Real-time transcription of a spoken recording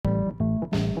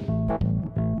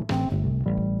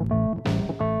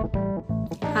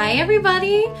Hi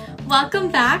everybody! Welcome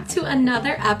back to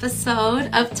another episode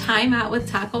of Timeout with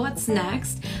Tackle What's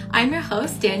Next. I'm your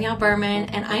host, Danielle Berman,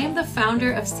 and I am the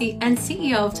founder and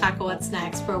CEO of Tackle What's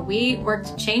Next, where we work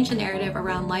to change the narrative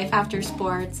around life after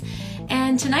sports.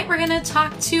 And tonight we're going to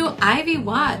talk to Ivy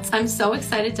Watts. I'm so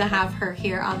excited to have her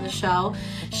here on the show.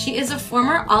 She is a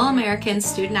former All-American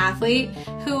student athlete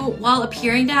who, while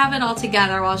appearing to have it all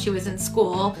together while she was in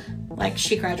school, like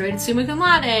she graduated summa cum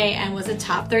laude and was a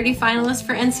top 30 finalist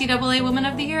for NCAA Women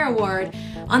of the Year award.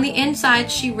 On the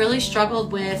inside, she really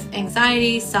struggled with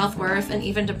anxiety, self-worth, and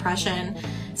even depression.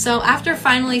 So after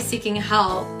finally seeking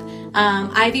help,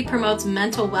 Ivy promotes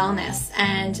mental wellness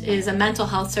and is a mental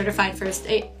health first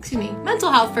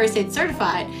aid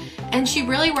certified. And she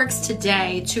really works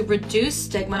today to reduce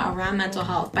stigma around mental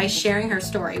health by sharing her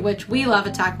story, which we love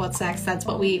at Tackle What's Next. That's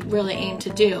what we really aim to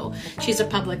do. She's a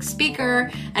public speaker,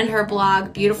 and her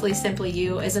blog, Beautifully Simply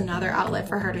You, is another outlet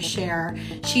for her to share.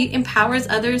 She empowers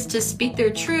others to speak their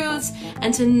truths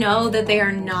and to know that they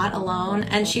are not alone.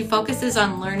 And she focuses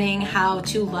on learning how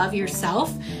to love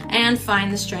yourself and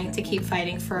find the strength to keep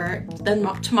fighting for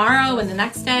tomorrow and the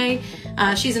next day.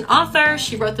 She's an author.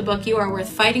 She wrote the book You Are Worth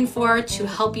Fighting For to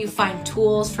help you find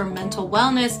tools for mental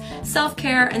wellness,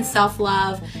 self-care, and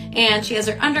self-love. And she has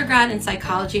her undergrad in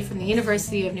psychology from the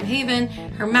University of New Haven,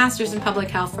 her master's in public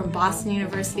health from Boston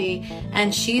University,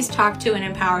 and she's talked to and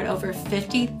empowered over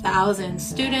 50,000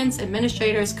 students,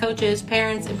 administrators, coaches,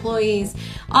 parents, employees,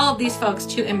 all of these folks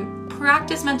to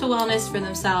practice mental wellness for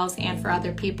themselves and for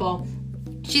other people.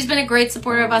 She's been a great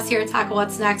supporter of us here at Tackle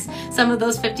What's Next. Some of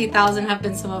those 50,000 have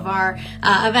been some of our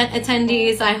event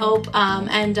attendees, I hope,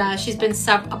 and she's been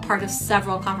a part of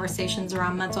several conversations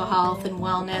around mental health and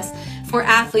wellness for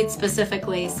athletes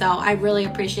specifically. So I really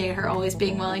appreciate her always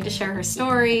being willing to share her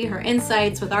story, her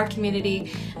insights with our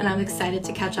community, and I'm excited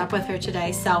to catch up with her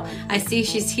today. So I see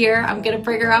she's here. I'm going to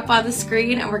bring her up on the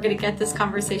screen, and we're going to get this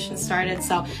conversation started.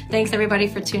 So thanks everybody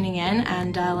for tuning in,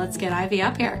 and let's get Ivy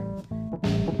up here.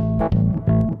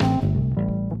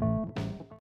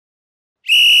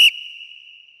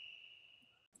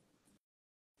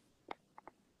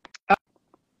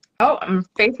 Oh, I'm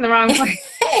facing the wrong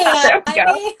place. Hey, there we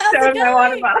go. how's it My water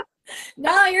going? bottle.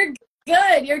 No, you're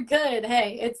good. You're good.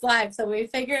 Hey, it's live, so we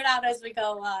figure it out as we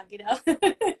go along, you know.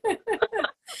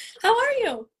 How are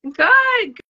you?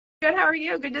 Good. Good. How are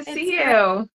you? Good to see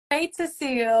you. Great to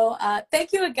see you.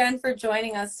 Thank you again for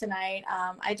joining us tonight.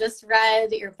 I just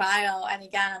read your bio, and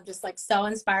again, I'm just like so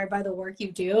inspired by the work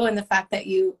you do and the fact that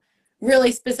you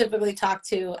really specifically talk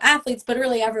to athletes, but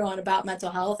really everyone about mental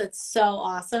health. It's so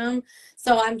awesome.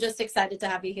 So I'm just excited to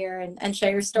have you here and share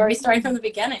your story starting from the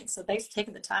beginning. So thanks for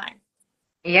taking the time.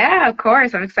 Yeah, of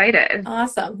course. I'm excited.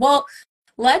 Awesome. Well,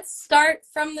 let's start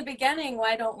from the beginning.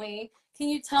 Why don't we? Can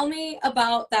you tell me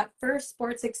about that first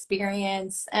sports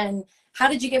experience and how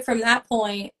did you get from that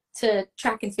point to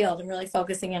track and field and really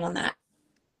focusing in on that?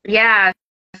 Yeah.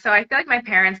 So I feel like my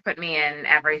parents put me in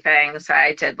everything. So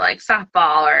I did like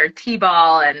softball or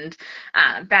t-ball and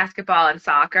basketball and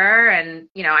soccer. And,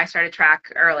 you know, I started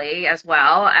track early as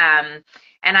well.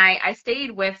 And I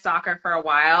stayed with soccer for a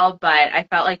while, but I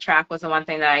felt like track was the one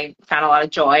thing that I found a lot of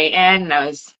joy in and I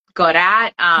was good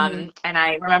at. And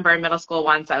I remember in middle school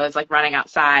once I was like running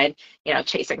outside, you know,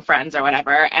 chasing friends or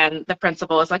whatever. And the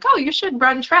principal was like, "Oh, you should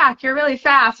run track. You're really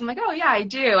fast." I'm like, "Oh yeah, I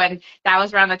do." And that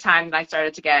was around the time that I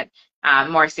started to get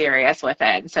more serious with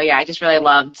it. So yeah, I just really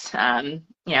loved,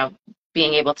 you know,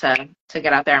 being able to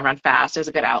get out there and run fast. It was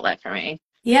a good outlet for me.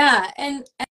 Yeah, and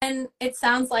it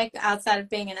sounds like outside of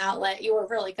being an outlet, you were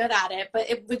really good at it. But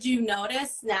would you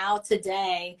notice now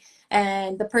today,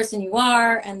 and the person you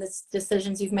are, and the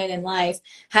decisions you've made in life,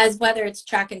 has whether it's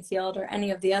track and field or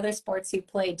any of the other sports you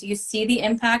played, do you see the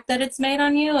impact that it's made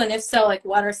on you? And if so, like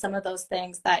what are some of those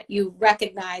things that you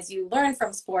recognize you learned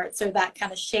from sports or that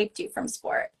kind of shaped you from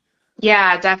sport?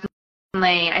 Yeah, definitely.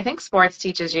 I think sports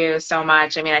teaches you so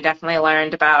much. I mean, I definitely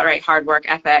learned about hard work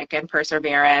ethic and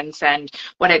perseverance and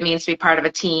what it means to be part of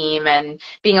a team and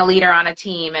being a leader on a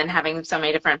team and having so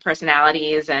many different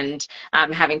personalities and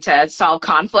having to solve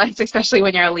conflicts, especially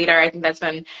when you're a leader. I think that's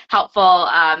been helpful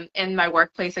in my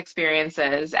workplace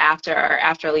experiences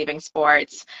after leaving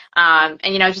sports. And,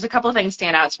 you know, just a couple of things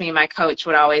stand out to me. My coach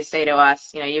would always say to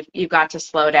us, you know, you've got to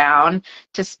slow down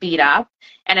to speed up.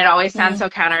 And it always sounds Mm. so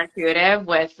counterintuitive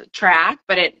with track,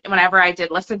 but whenever I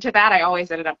did listen to that, I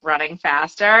always ended up running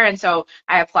faster. And so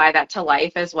I apply that to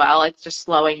life as well. It's just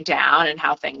slowing down and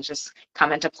how things just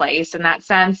come into place in that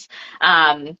sense.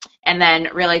 And then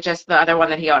really just the other one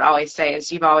that he would always say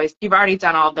is you've already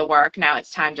done all the work. Now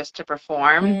it's time just to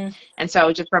perform. Mm. And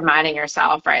so just reminding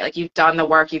yourself, right? Like you've done the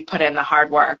work, you've put in the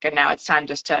hard work, and now it's time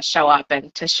just to show up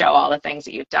and to show all the things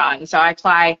that you've done. So I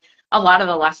apply a lot of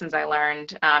the lessons I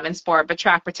learned in sport, but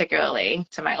track particularly,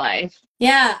 to my life.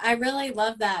 Yeah, I really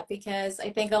love that because I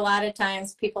think a lot of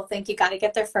times people think you got to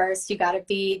get there first. You got to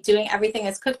be doing everything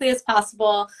as quickly as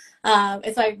possible.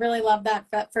 And so I really love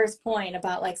that first point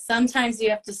about like sometimes you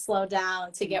have to slow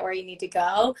down to get where you need to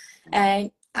go.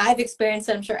 And I've experienced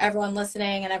it. I'm sure everyone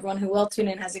listening and everyone who will tune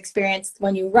in has experienced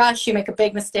when you rush, you make a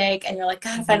big mistake and you're like,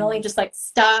 God, if I'd only just like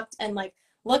stopped and like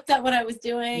looked at what I was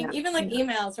doing, Yeah. even like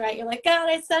emails, right? You're like, God,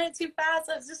 I sent it too fast.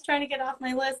 I was just trying to get off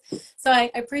my list. So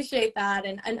I appreciate that.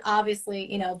 And obviously,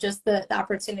 you know, just the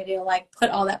opportunity to like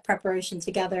put all that preparation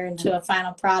together into a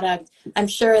final product. I'm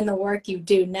sure in the work you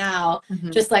do now, Mm-hmm.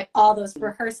 just like all those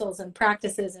rehearsals and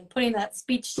practices and putting that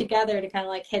speech together to kind of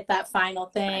like hit that final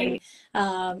thing.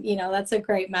 You know, that's a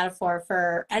great metaphor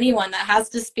for anyone that has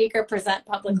to speak or present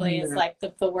publicly is Mm-hmm. like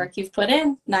the work you've put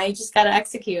in. Now you just got to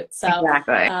execute. So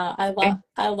Exactly.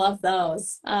 I love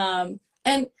those. And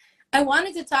I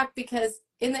wanted to talk because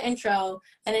in the intro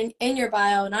and in your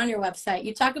bio and on your website,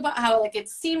 you talk about how like it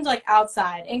seemed like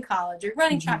outside in college, you're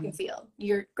running track and field,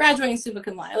 you're graduating summa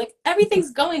cum laude, like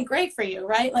everything's going great for you,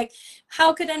 right? Like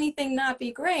how could anything not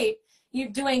be great? You're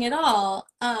doing it all.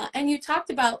 And you talked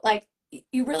about like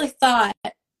you really thought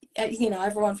you know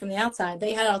everyone from the outside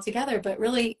they had it all together, but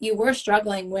really you were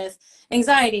struggling with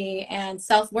anxiety and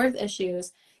self-worth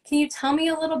issues. Can you tell me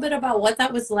a little bit about what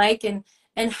that was like and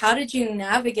how did you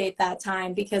navigate that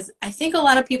time? Because I think a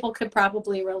lot of people could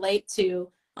probably relate to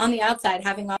on the outside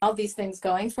having all these things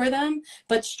going for them,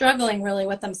 but struggling really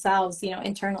with themselves, you know,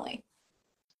 internally.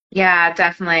 Yeah,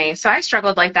 definitely. So I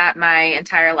struggled like that my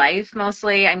entire life,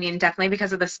 mostly. I mean, definitely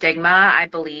because of the stigma. I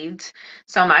believed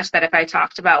so much that if I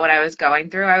talked about what I was going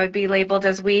through, I would be labeled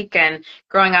as weak. And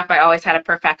growing up, I always had a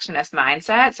perfectionist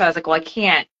mindset. So I was like, well, I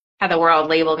can't have the world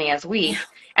label me as Yeah. weak.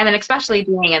 And then especially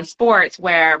being in sports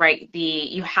where, right,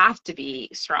 you have to be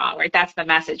strong, right? That's the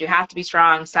message. You have to be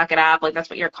strong, suck it up. Like that's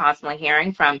what you're constantly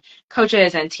hearing from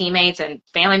coaches and teammates and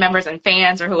family members and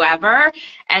fans or whoever.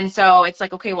 And so it's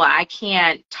like, okay, well, I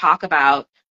can't talk about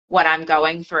what I'm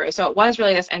going through. So it was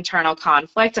really this internal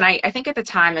conflict. And I think at the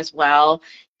time as well,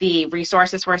 the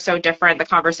resources were so different. The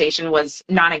conversation was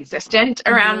non-existent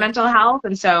around Mm-hmm. mental health.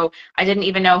 And so I didn't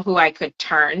even know who I could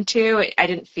turn to. I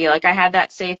didn't feel like I had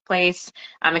that safe place,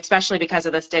 especially because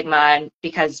of the stigma and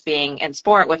because being in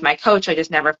sport with my coach, I just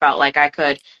never felt like I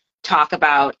could talk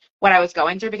about what I was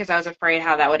going through because I was afraid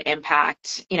how that would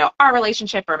impact, you know, our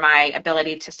relationship or my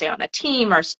ability to stay on the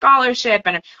team or scholarship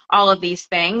and all of these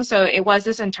things. So it was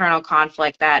this internal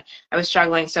conflict that I was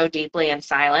struggling so deeply in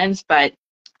silence, but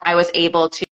I was able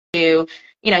to, you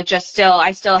know,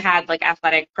 I still had like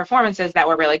athletic performances that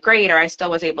were really great, or I still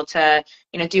was able to,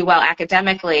 you know, do well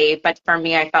academically. But for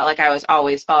me, I felt like I was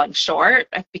always falling short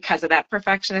because of that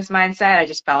perfectionist mindset. I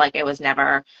just felt like it was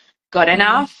never good Mm-hmm.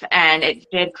 enough. And it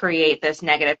did create this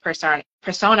negative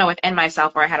persona within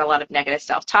myself where I had a lot of negative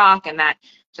self-talk, and that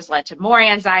just led to more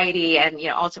anxiety and, you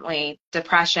know, ultimately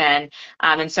depression.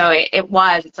 And so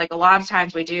it's like a lot of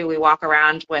times we walk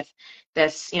around with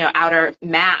this, you know, outer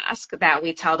mask that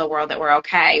we tell the world that we're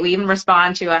okay. We even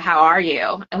respond to a, how are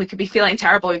you? And we could be feeling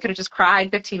terrible. We could have just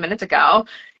cried 15 minutes ago.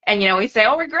 And, you know, we say,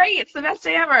 oh, we're great. It's the best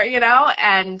day ever, you know?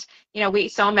 And, you know,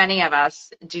 so many of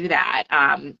us do that.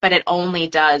 But it only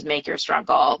does make your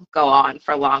struggle go on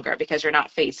for longer because you're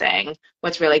not facing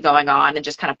what's really going on and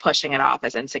just kind of pushing it off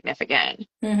as insignificant.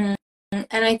 Mm-hmm.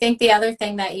 And I think the other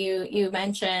thing that you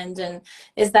mentioned and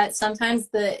is that sometimes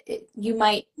you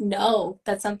might know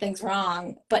that something's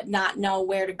wrong, but not know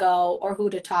where to go or who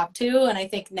to talk to. And I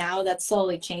think now that's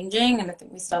slowly changing, and I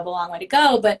think we still have a long way to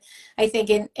go. But I think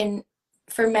in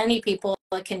for many people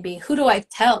it can be, who do I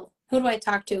tell? Who do I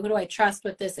talk to? Who do I trust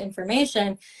with this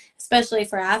information? Especially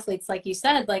for athletes, like you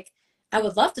said, like I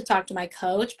would love to talk to my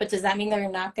coach, but does that mean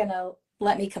they're not going to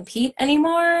let me compete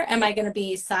anymore? Am I going to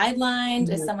be sidelined?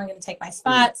 Is Mhm. someone going to take my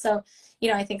spot? So,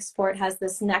 you know, I think sport has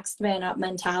this next man up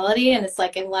mentality, and it's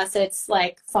like unless it's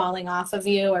like falling off of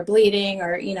you or bleeding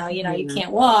or you Mhm.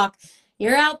 can't walk,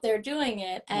 you're out there doing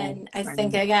it. Yeah, And I right.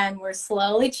 think again we're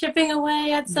slowly chipping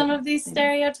away at some of these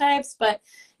stereotypes, but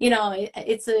you know,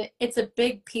 it's a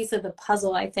big piece of the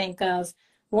puzzle, I think, of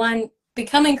one,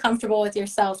 becoming comfortable with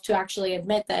yourself to actually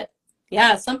admit that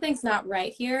yeah, something's not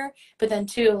right here. But then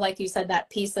two, like you said, that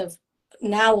piece of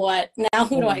now what? Now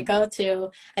who do I Mhm. go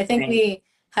to? I think Right. we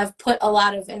have put a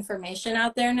lot of information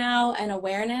out there now and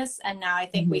awareness. And now I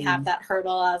think we have Mhm. that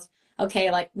hurdle of, okay,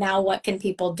 like now what can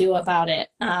people do about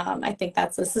it? I think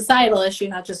that's a societal issue,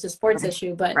 not just a sports Right.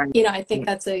 issue, but Right. I think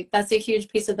that's a huge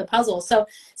piece of the puzzle. So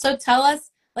tell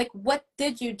us, like, what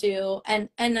did you do? And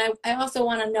I also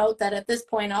want to note that at this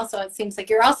point also it seems like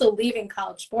you're also leaving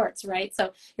college sports, right?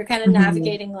 So you're kind of Mhm.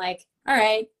 navigating like, all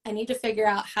right, I need to figure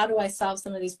out how do I solve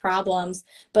some of these problems,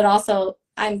 but also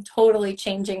I'm totally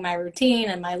changing my routine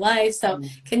and my life. So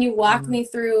can you walk Mhm. me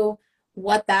through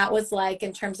what that was like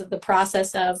in terms of the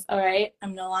process of, all right,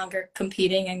 I'm no longer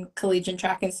competing in collegiate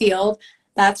track and field.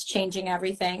 That's changing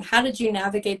everything. How did you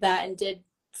navigate that? And did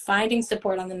finding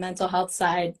support on the mental health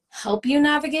side help you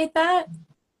navigate that?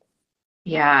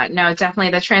 Yeah, no,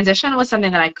 definitely. The transition was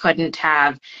something that I couldn't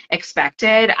have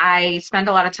expected. I spent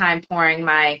a lot of time pouring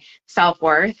my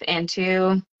self-worth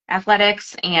into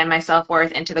athletics and my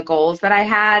self-worth into the goals that I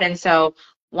had. And so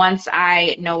once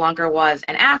I no longer was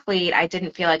an athlete, I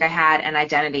didn't feel like I had an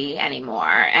identity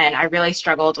anymore. And I really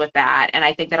struggled with that. And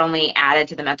I think that only added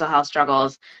to the mental health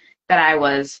struggles that I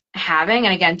was having.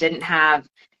 And again, didn't have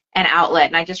an outlet.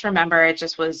 And I just remember it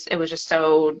was just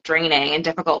so draining and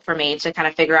difficult for me to kind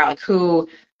of figure out like who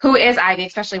is Ivy,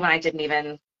 especially when I didn't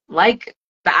even like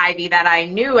the Ivy that I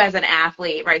knew as an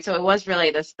athlete, right? So it was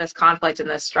really this conflict and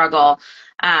this struggle.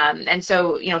 And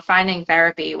so, finding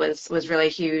therapy was really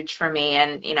huge for me.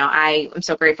 And, I am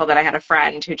so grateful that I had a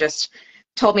friend who just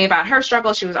told me about her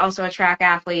struggle. She was also a track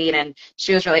athlete and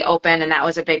she was really open. And that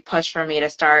was a big push for me to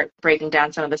start breaking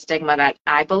down some of the stigma that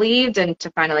I believed and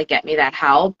to finally get me that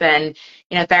help. And,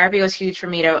 therapy was huge for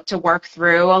me to work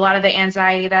through a lot of the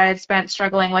anxiety that I'd spent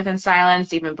struggling with in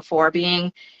silence, even before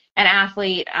being an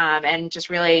athlete, and just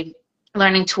really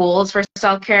learning tools for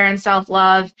self-care and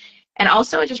self-love. And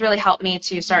also, it just really helped me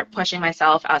to start pushing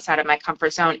myself outside of my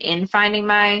comfort zone in finding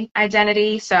my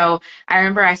identity. So I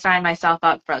remember I signed myself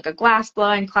up for like a glass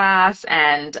blowing class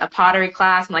and a pottery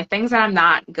class and like things that I'm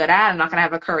not good at, I'm not going to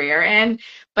have a career in.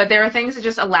 But there were things that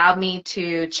just allowed me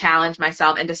to challenge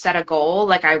myself and to set a goal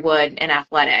like I would in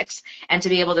athletics. And to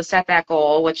be able to set that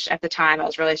goal, which at the time I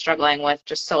was really struggling with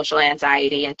just social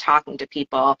anxiety and talking to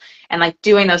people and like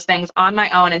doing those things on my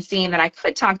own and seeing that I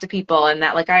could talk to people and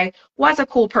that like I was a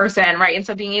cool person, right? And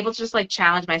so being able to just like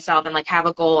challenge myself and like have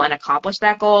a goal and accomplish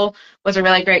that goal was a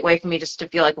really great way for me just to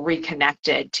feel like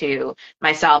reconnected to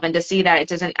myself and to see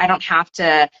that I don't have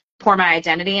to pour my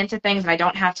identity into things and I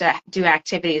don't have to do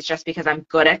activities just because I'm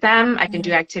good at them. I can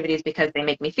do activities because they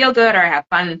make me feel good or I have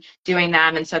fun doing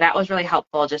them. And so that was really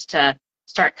helpful just to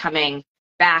start coming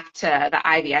back to the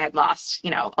Ivy I had lost,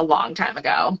 a long time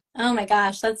ago. Oh my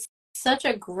gosh, that's such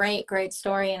a great, great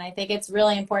story. And I think it's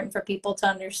really important for people to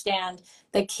understand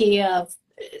the key of,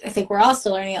 I think we're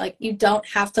also learning it, like you don't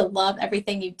have to love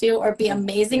everything you do or be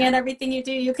amazing Yeah. at everything you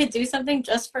do. You could do something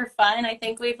just for fun. I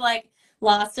think we've like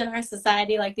lost in our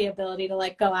society like the ability to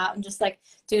like go out and just like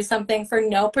do something for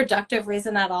no productive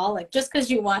reason at all, like just because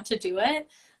you want to do it.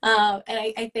 And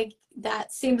I think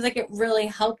that seems like it really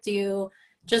helped you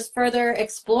just further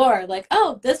explore like,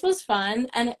 oh, this was fun.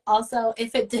 And also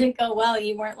if it didn't go well,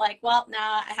 you weren't like, well, nah,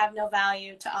 I have no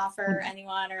value to offer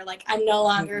anyone, or like I'm no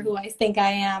longer who I think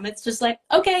I am. It's just like,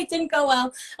 okay, it didn't go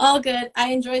well, all good, I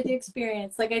enjoyed the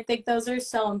experience. Like I think those are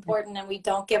so important, and we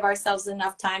don't give ourselves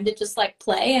enough time to just like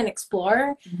play and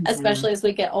explore, Mhm. especially as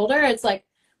we get older. It's like,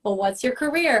 well, what's your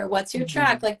career, what's your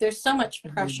track? Mhm. Like there's so much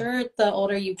Mhm. pressure the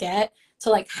older you get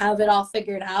to like have it all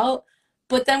figured out.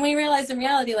 But then we realize in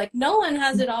reality, like no one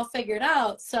has it all figured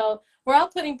out. So we're all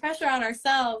putting pressure on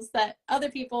ourselves that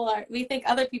we think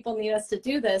other people need us to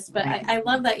do this. But Right. I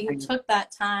love that you Right. took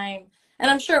that time. And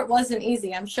I'm sure it wasn't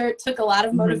easy. I'm sure it took a lot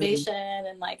of Mhm. motivation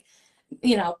and like,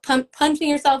 punching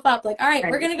yourself up, like, all right,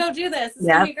 we're Right. going to go do this. It's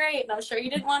going to Yep. be great. And I'm sure you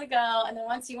didn't want to go. And then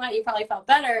once you went, you probably felt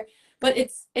better. But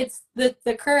it's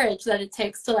the courage that it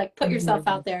takes to like put yourself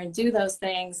Mhm. out there and do those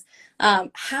things.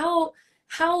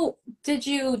 How did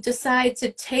you decide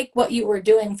to take what you were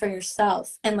doing for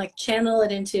yourself and like channel it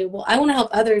into, well, I want to help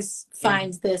others Yeah.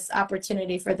 find this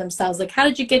opportunity for themselves? Like, how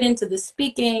did you get into the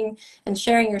speaking and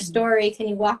sharing your story? Can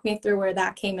you walk me through where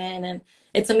that came in? And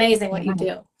it's amazing what you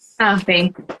Yeah. do. Oh,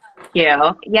 thank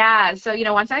you. Yeah. So,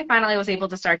 once I finally was able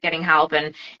to start getting help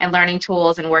and learning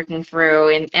tools and working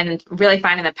through and really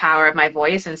finding the power of my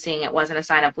voice and seeing it wasn't a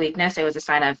sign of weakness, it was a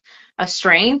sign of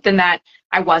strength and that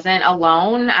I wasn't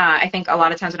alone. I think a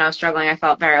lot of times when I was struggling, I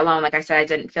felt very alone. Like I said, I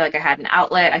didn't feel like I had an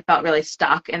outlet. I felt really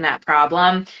stuck in that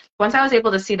problem. Once I was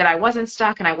able to see that I wasn't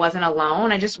stuck and I wasn't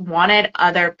alone, I just wanted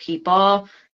other people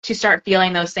to start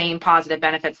feeling those same positive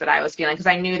benefits that I was feeling, because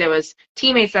I knew there was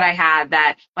teammates that I had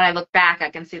that when I look back, I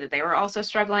can see that they were also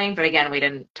struggling, but again, we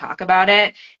didn't talk about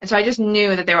it. And so I just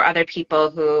knew that there were other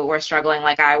people who were struggling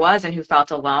like I was and who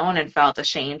felt alone and felt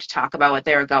ashamed to talk about what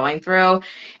they were going through.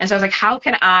 And so I was like, how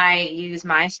can I use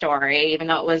my story, even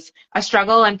though it was a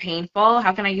struggle and painful,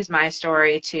 how can I use my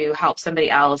story to help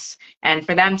somebody else and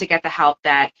for them to get the help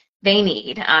that they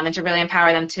need, and to really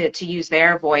empower them to use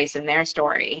their voice and their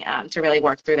story, to really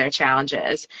work through their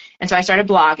challenges. And so I started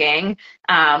blogging,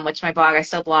 which my blog, I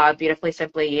still blog, Beautifully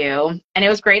Simply You. And it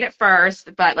was great at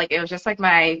first, but like, it was just like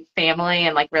my family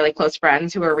and like really close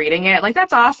friends who were reading it. Like,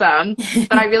 that's awesome.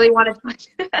 But I really wanted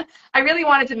I really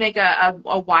wanted to make a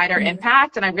wider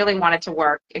impact. And I really wanted to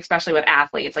work, especially with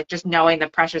athletes, like just knowing the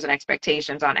pressures and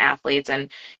expectations on athletes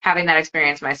and having that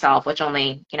experience myself, which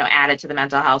only, added to the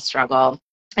mental health struggle.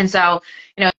 And so,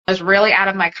 it was really out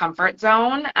of my comfort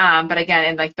zone. But again,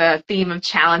 in like the theme of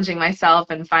challenging myself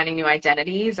and finding new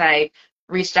identities, I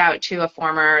reached out to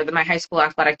my high school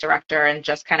athletic director and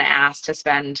just kind of asked to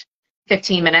spend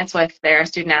 15 minutes with their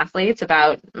student athletes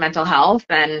about mental health.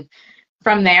 And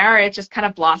from there, it just kind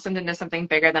of blossomed into something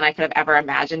bigger than I could have ever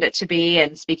imagined it to be.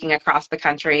 And speaking across the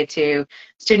country to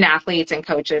student athletes and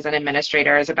coaches and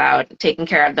administrators about taking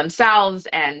care of themselves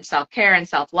and self-care and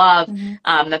self-love,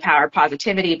 the power of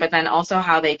positivity, but then also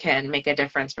how they can make a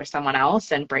difference for someone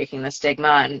else and breaking the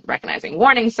stigma and recognizing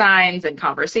warning signs and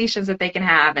conversations that they can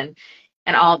have and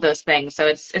all of those things. So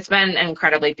it's been an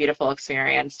incredibly beautiful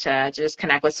experience to just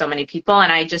connect with so many people. And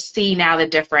I just see now the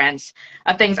difference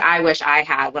of things I wish I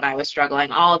had when I was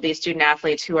struggling. All of these student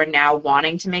athletes who are now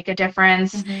wanting to make a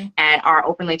difference and are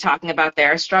openly talking about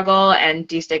their struggle and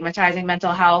destigmatizing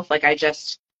mental health. Like,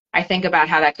 I think about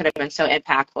how that could have been so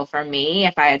impactful for me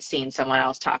if I had seen someone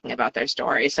else talking about their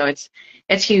story. So it's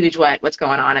huge what's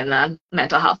going on in the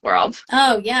mental health world.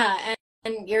 Oh, yeah.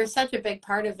 And you're such a big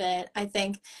part of it, I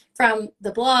think, from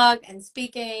the blog and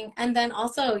speaking. And then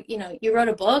also, you wrote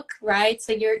a book, right?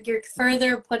 So you're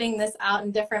further putting this out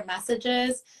in different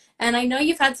messages. And I know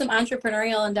you've had some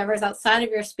entrepreneurial endeavors outside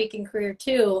of your speaking career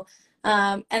too.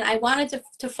 And I wanted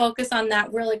to focus on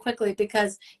that really quickly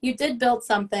because you did build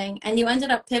something and you ended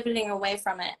up pivoting away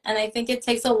from it. And I think it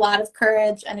takes a lot of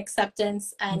courage and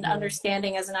acceptance and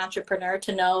understanding as an entrepreneur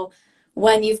to know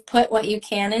when you've put what you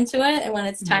can into it and when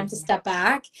it's time to step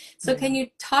back. So can you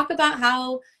talk about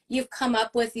how you've come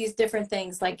up with these different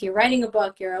things? Like, you're writing a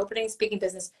book, you're opening a speaking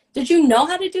business. Did you know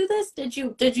how to do this? Did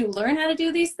you learn how to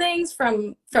do these things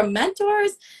from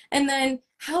mentors? And then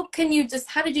how did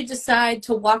you decide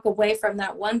to walk away from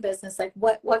that one business? Like,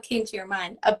 what came to your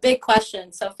mind? A big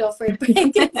question, so feel free to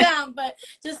break it down, but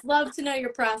just love to know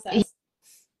your process.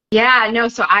 Yeah, no,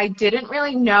 so I didn't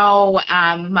really know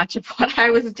much of what I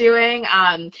was doing.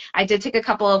 I did take a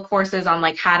couple of courses on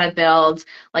like how to build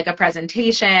like a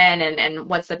presentation and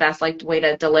what's the best like way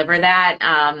to deliver that.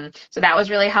 So that was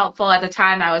really helpful. At the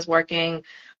time I was working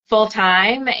full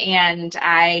time and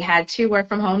I had 2 work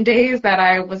from home days that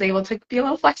I was able to be a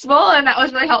little flexible, and that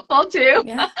was really helpful too.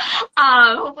 Yeah.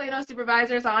 Hopefully no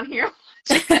supervisors on here.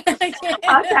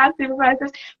 Podcast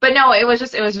supervisors. But no, it was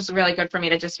just really good for me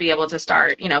to just be able to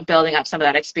start, building up some of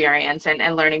that experience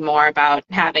and learning more about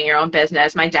having your own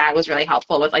business. My dad was really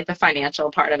helpful with like the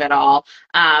financial part of it all.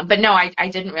 But no, I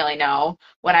didn't really know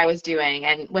what I was doing.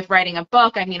 And with writing a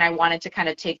book, I wanted to kind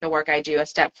of take the work I do a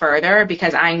step further,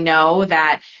 because I know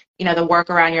that the work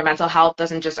around your mental health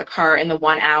doesn't just occur in the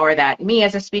 1 hour that me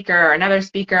as a speaker or another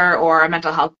speaker or a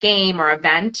mental health game or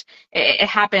event. It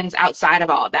happens outside of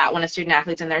all of that when a student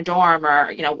athlete's in their dorm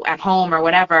or, at home or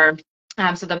whatever.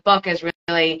 So the book is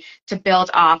really to build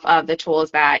off of the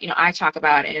tools that, I talk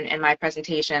about in my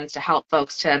presentations to help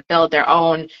folks to build their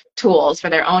own tools for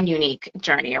their own unique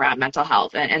journey around mental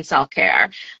health and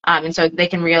self-care. And so they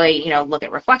can really, look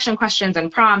at reflection questions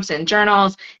and prompts and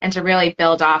journals and to really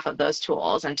build off of those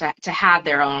tools and to have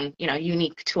their own,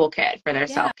 unique toolkit for their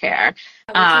self-care.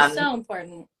 Which is so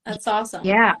important. That's awesome.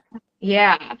 Yeah.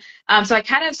 Yeah. So I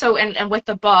kind of, and with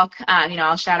the book,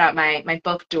 I'll shout out my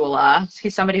book doula.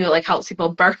 He's somebody who like helps people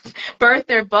birth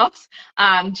their books.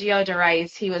 Gio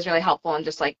DeRice, he was really helpful in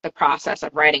just like the process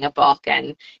of writing a book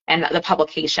and the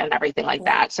publication and everything like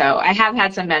that. So I have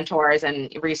had some mentors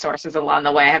and resources along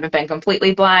the way. I haven't been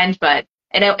completely blind, but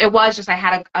it was just, I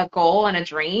had a goal and a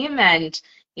dream, and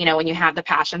when you have the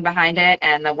passion behind it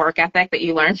and the work ethic that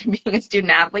you learn from being a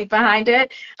student athlete behind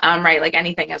it, right, like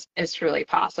anything is truly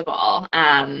possible.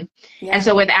 And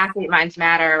so with Athlete Minds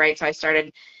Matter, right, so I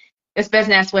started this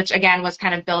business, which again was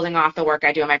kind of building off the work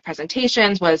I do in my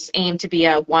presentations, was aimed to be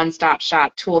a one-stop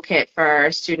shop toolkit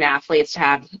for student athletes to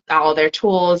have all their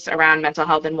tools around mental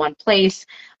health in one place.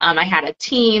 I had a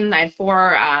team. I had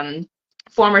four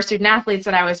former student athletes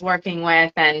that I was working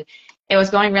with, and it was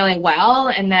going really well.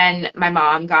 And then my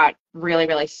mom got really,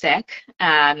 really sick.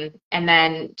 And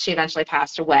then she eventually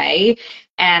passed away.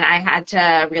 And I had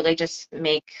to really just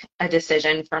make a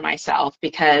decision for myself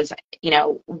because,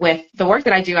 with the work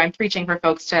that I do, I'm preaching for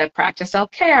folks to practice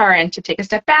self-care and to take a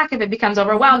step back if it becomes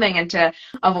overwhelming and to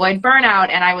avoid burnout.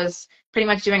 And I was pretty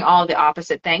much doing all the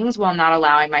opposite things while not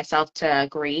allowing myself to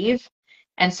grieve.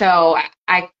 And so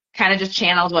I kind of just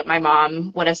channeled what my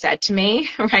mom would have said to me,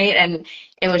 right? And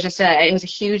it was a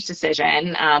huge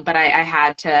decision, but I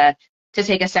had to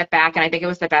take a step back, and I think it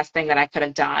was the best thing that I could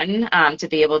have done, to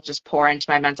be able to just pour into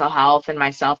my mental health and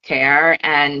my self-care,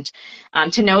 and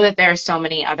to know that there are so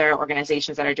many other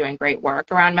organizations that are doing great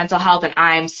work around mental health, and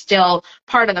I'm still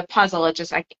part of the puzzle. It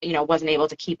just, I wasn't able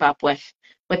to keep up with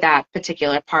that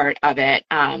particular part of it,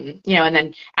 and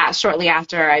then shortly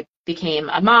after I became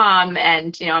a mom,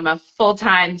 and I'm a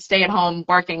full-time stay-at-home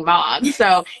working mom,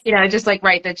 so just like,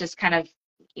 right, that just kind of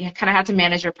you kind of have to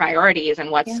manage your priorities and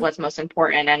what's most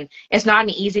important. And it's not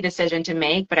an easy decision to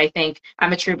make, but I think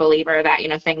I'm a true believer that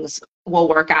things will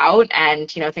work out,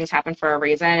 and things happen for a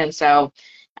reason. And so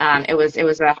it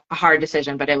was a hard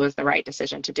decision, but it was the right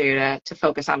decision to do, to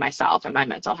focus on myself and my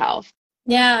mental health.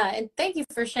 Yeah, and thank you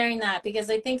for sharing that, because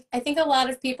I think a lot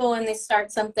of people, when they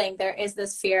start something, there is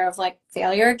this fear of like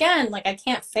failure again. Like, I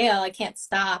can't fail, I can't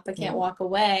stop, I can't walk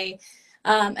away.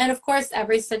 And of course,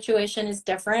 every situation is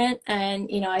different. And,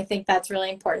 I think that's really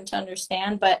important to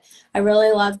understand. But I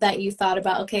really love that you thought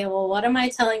about, okay, well, what am I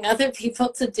telling other people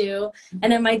to do?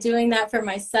 And am I doing that for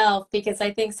myself? Because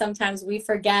I think sometimes we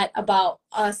forget about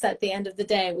us at the end of the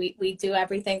day. We do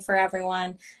everything for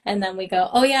everyone. And then we go,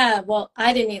 oh, yeah, well,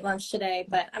 I didn't eat lunch today,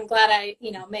 but I'm glad I,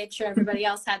 made sure everybody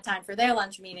else had time for their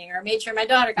lunch meeting, or made sure my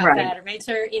daughter got fed, or made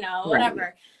sure,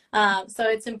 whatever. So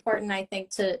it's important, I think,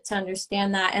 to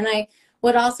understand that. And I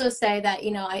would also say that,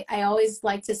 I always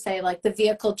like to say, like, the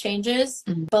vehicle changes,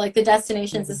 but like the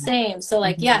destination's the same. So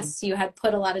like, yes, you had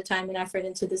put a lot of time and effort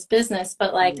into this business,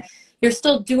 but like, you're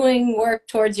still doing work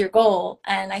towards your goal.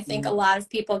 And I think a lot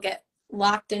of people get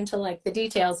locked into like the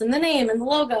details and the name and the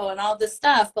logo and all this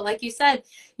stuff. But like you said,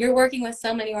 you're working with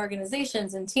so many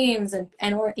organizations and teams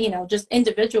and or, just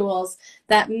individuals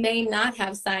that may not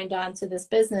have signed on to this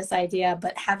business idea,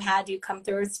 but have had you come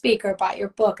through and speak, or bought your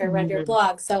book, or read your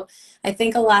blog. So I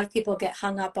think a lot of people get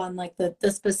hung up on like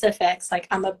the specifics. Like,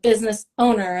 I'm a business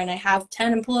owner and I have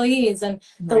 10 employees, and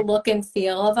the look and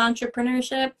feel of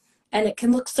entrepreneurship. And it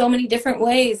can look so many different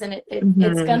ways, and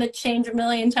it's going to change a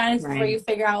million times before you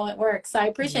figure out what works. So I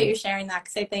appreciate you sharing that,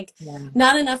 because I think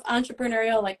not enough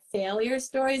entrepreneurial like failure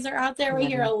stories are out there. We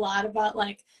hear a lot about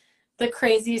like the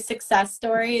crazy success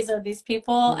stories of these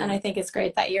people, and I think it's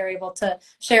great that you're able to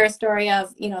share a story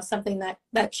of something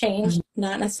that changed,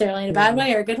 not necessarily in a bad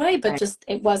way or a good way, but just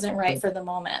it wasn't right for the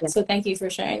moment. So thank you for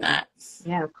sharing that.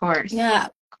 Yeah, of course. Yeah.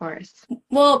 Course.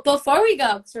 Well, before we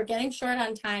go, because we're getting short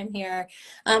on time here,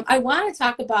 I want to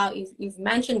talk about, you've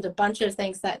mentioned a bunch of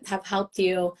things that have helped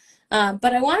you,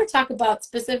 but I want to talk about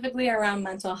specifically around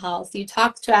mental health. You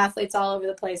talk to athletes all over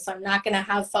the place, so I'm not going to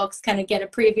have folks kind of get a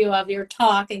preview of your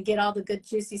talk and get all the good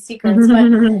juicy secrets. But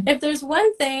if there's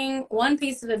one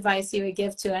piece of advice you would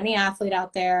give to any athlete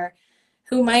out there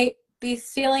who might be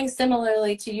feeling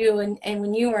similarly to you and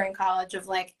when you were in college, of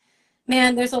like,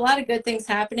 man, there's a lot of good things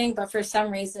happening, but for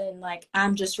some reason, like,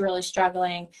 I'm just really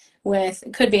struggling with,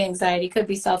 it could be anxiety, could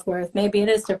be self-worth, maybe it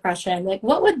is depression. Like,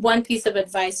 what would one piece of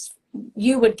advice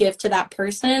you would give to that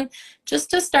person just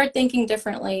to start thinking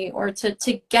differently, or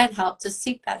to get help, to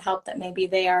seek that help that maybe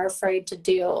they are afraid to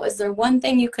do? Is there one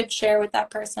thing you could share with that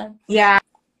person? Yeah.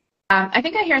 I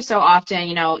think I hear so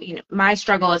often, my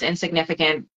struggle is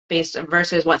insignificant based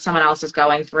versus what someone else is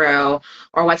going through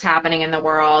or what's happening in the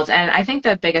world. And I think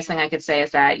the biggest thing I could say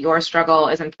is that your struggle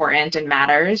is important and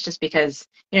matters, just because,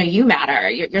 you matter,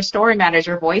 your story matters,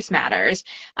 your voice matters,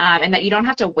 and that you don't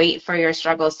have to wait for your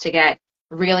struggles to get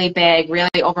really big, really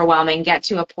overwhelming, get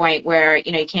to a point where,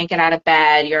 you can't get out of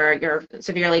bed, you're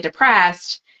severely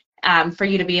depressed, for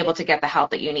you to be able to get the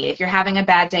help that you need. If you're having a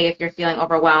bad day, if you're feeling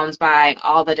overwhelmed by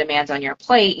all the demands on your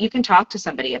plate, you can talk to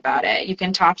somebody about it. You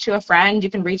can talk to a friend, you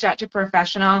can reach out to a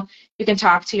professional, you can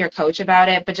talk to your coach about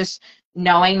it, but just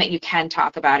knowing that you can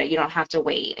talk about it, you don't have to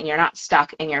wait, and you're not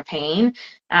stuck in your pain.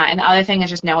 And the other thing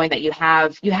is just knowing that you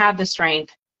have the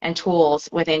strength and tools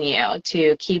within you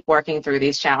to keep working through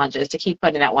these challenges, to keep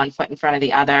putting that one foot in front of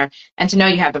the other, and to know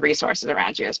you have the resources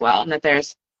around you as well, and that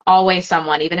there's always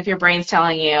someone, even if your brain's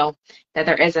telling you that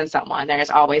there isn't someone, there is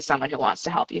always someone who wants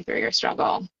to help you through your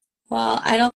struggle. Well,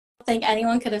 I don't think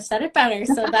anyone could have said it better.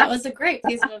 So that was a great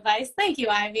piece of advice. Thank you,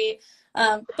 Ivy.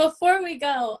 Before we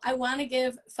go, I want to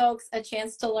give folks a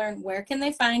chance to learn where can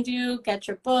they find you, get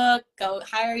your book, go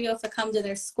hire you if they come to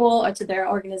their school or to their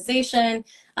organization,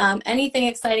 anything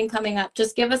exciting coming up.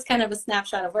 Just give us kind of a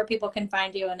snapshot of where people can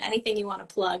find you and anything you want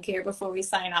to plug here before we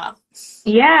sign off.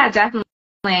 Yeah, definitely.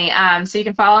 So you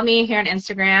can follow me here on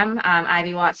Instagram,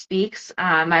 Ivy Watts Speaks.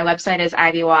 My website is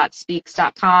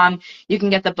ivywattspeaks.com. You can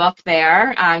get the book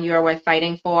there. You Are Worth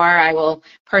Fighting For. I will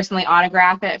personally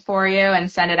autograph it for you and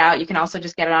send it out. You can also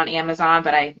just get it on Amazon,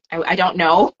 but I don't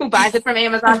know who buys it from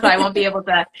Amazon, so I won't be able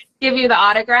to give you the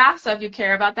autograph. So if you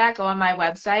care about that, go on my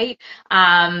website.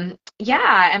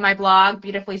 Yeah, and my blog,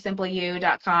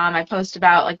 beautifullysimpleyou.com. I post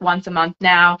about like once a month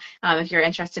now, if you're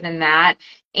interested in that.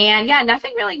 And yeah,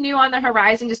 nothing really new on the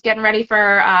horizon, just getting ready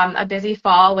for a busy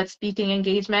fall with speaking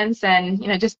engagements and,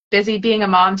 just busy being a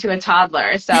mom to a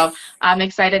toddler. So I'm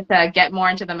excited to get more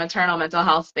into the maternal mental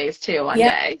health space too one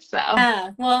day. So yeah,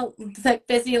 well, the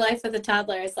busy life with a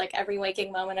toddler is like every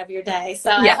waking moment of your day. So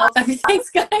yeah. I hope everything's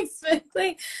going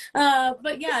smoothly.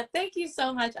 But yeah, thank you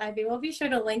so much, Ivy. We'll be sure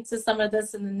to link to some of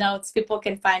this in the notes. People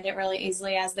can find it really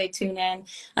easily as they tune in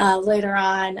later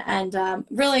on. And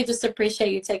really just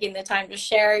appreciate you taking the time to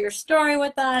share your story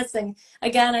with us. And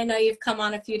again, I know you've come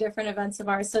on a few different events of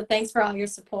ours, so thanks for all your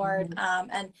support.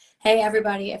 And hey,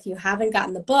 everybody, if you haven't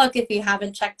gotten the book, if you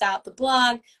haven't checked out the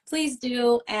blog, please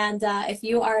do. And if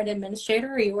you are an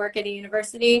administrator or you work at a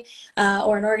university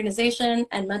or an organization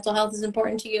and mental health is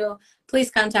important to you,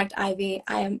 please contact Ivy.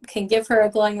 I can give her a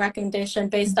glowing recommendation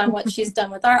based on what she's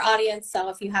done with our audience. So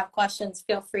if you have questions,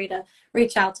 feel free to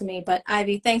reach out to me. But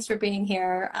Ivy, thanks for being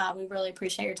here. We really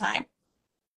appreciate your time.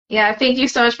 Yeah, thank you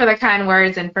so much for the kind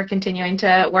words and for continuing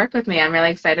to work with me. I'm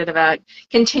really excited about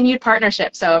continued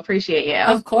partnership, so appreciate you.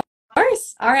 Of course.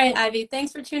 All right, Ivy,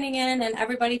 thanks for tuning in. And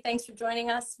everybody, thanks for joining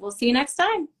us. We'll see you next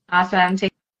time. Awesome.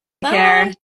 Take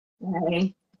care.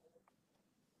 Bye.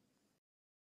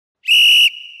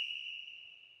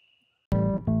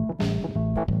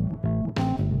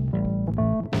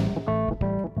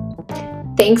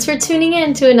 Thanks for tuning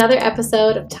in to another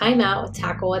episode of Timeout with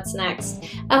Tackle What's Next.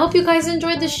 I hope you guys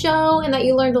enjoyed the show and that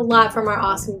you learned a lot from our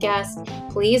awesome guests.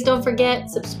 Please don't forget,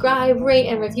 subscribe, rate,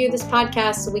 and review this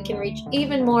podcast so we can reach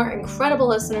even more incredible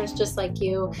listeners just like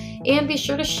you. And be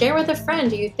sure to share with a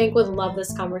friend who you think would love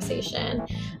this conversation.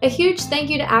 A huge thank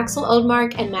you to Axel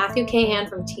Odmark and Matthew Cahan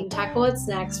from Team Tackle What's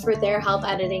Next for their help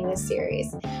editing this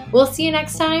series. We'll see you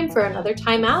next time for another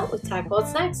Timeout with Tackle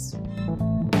What's Next.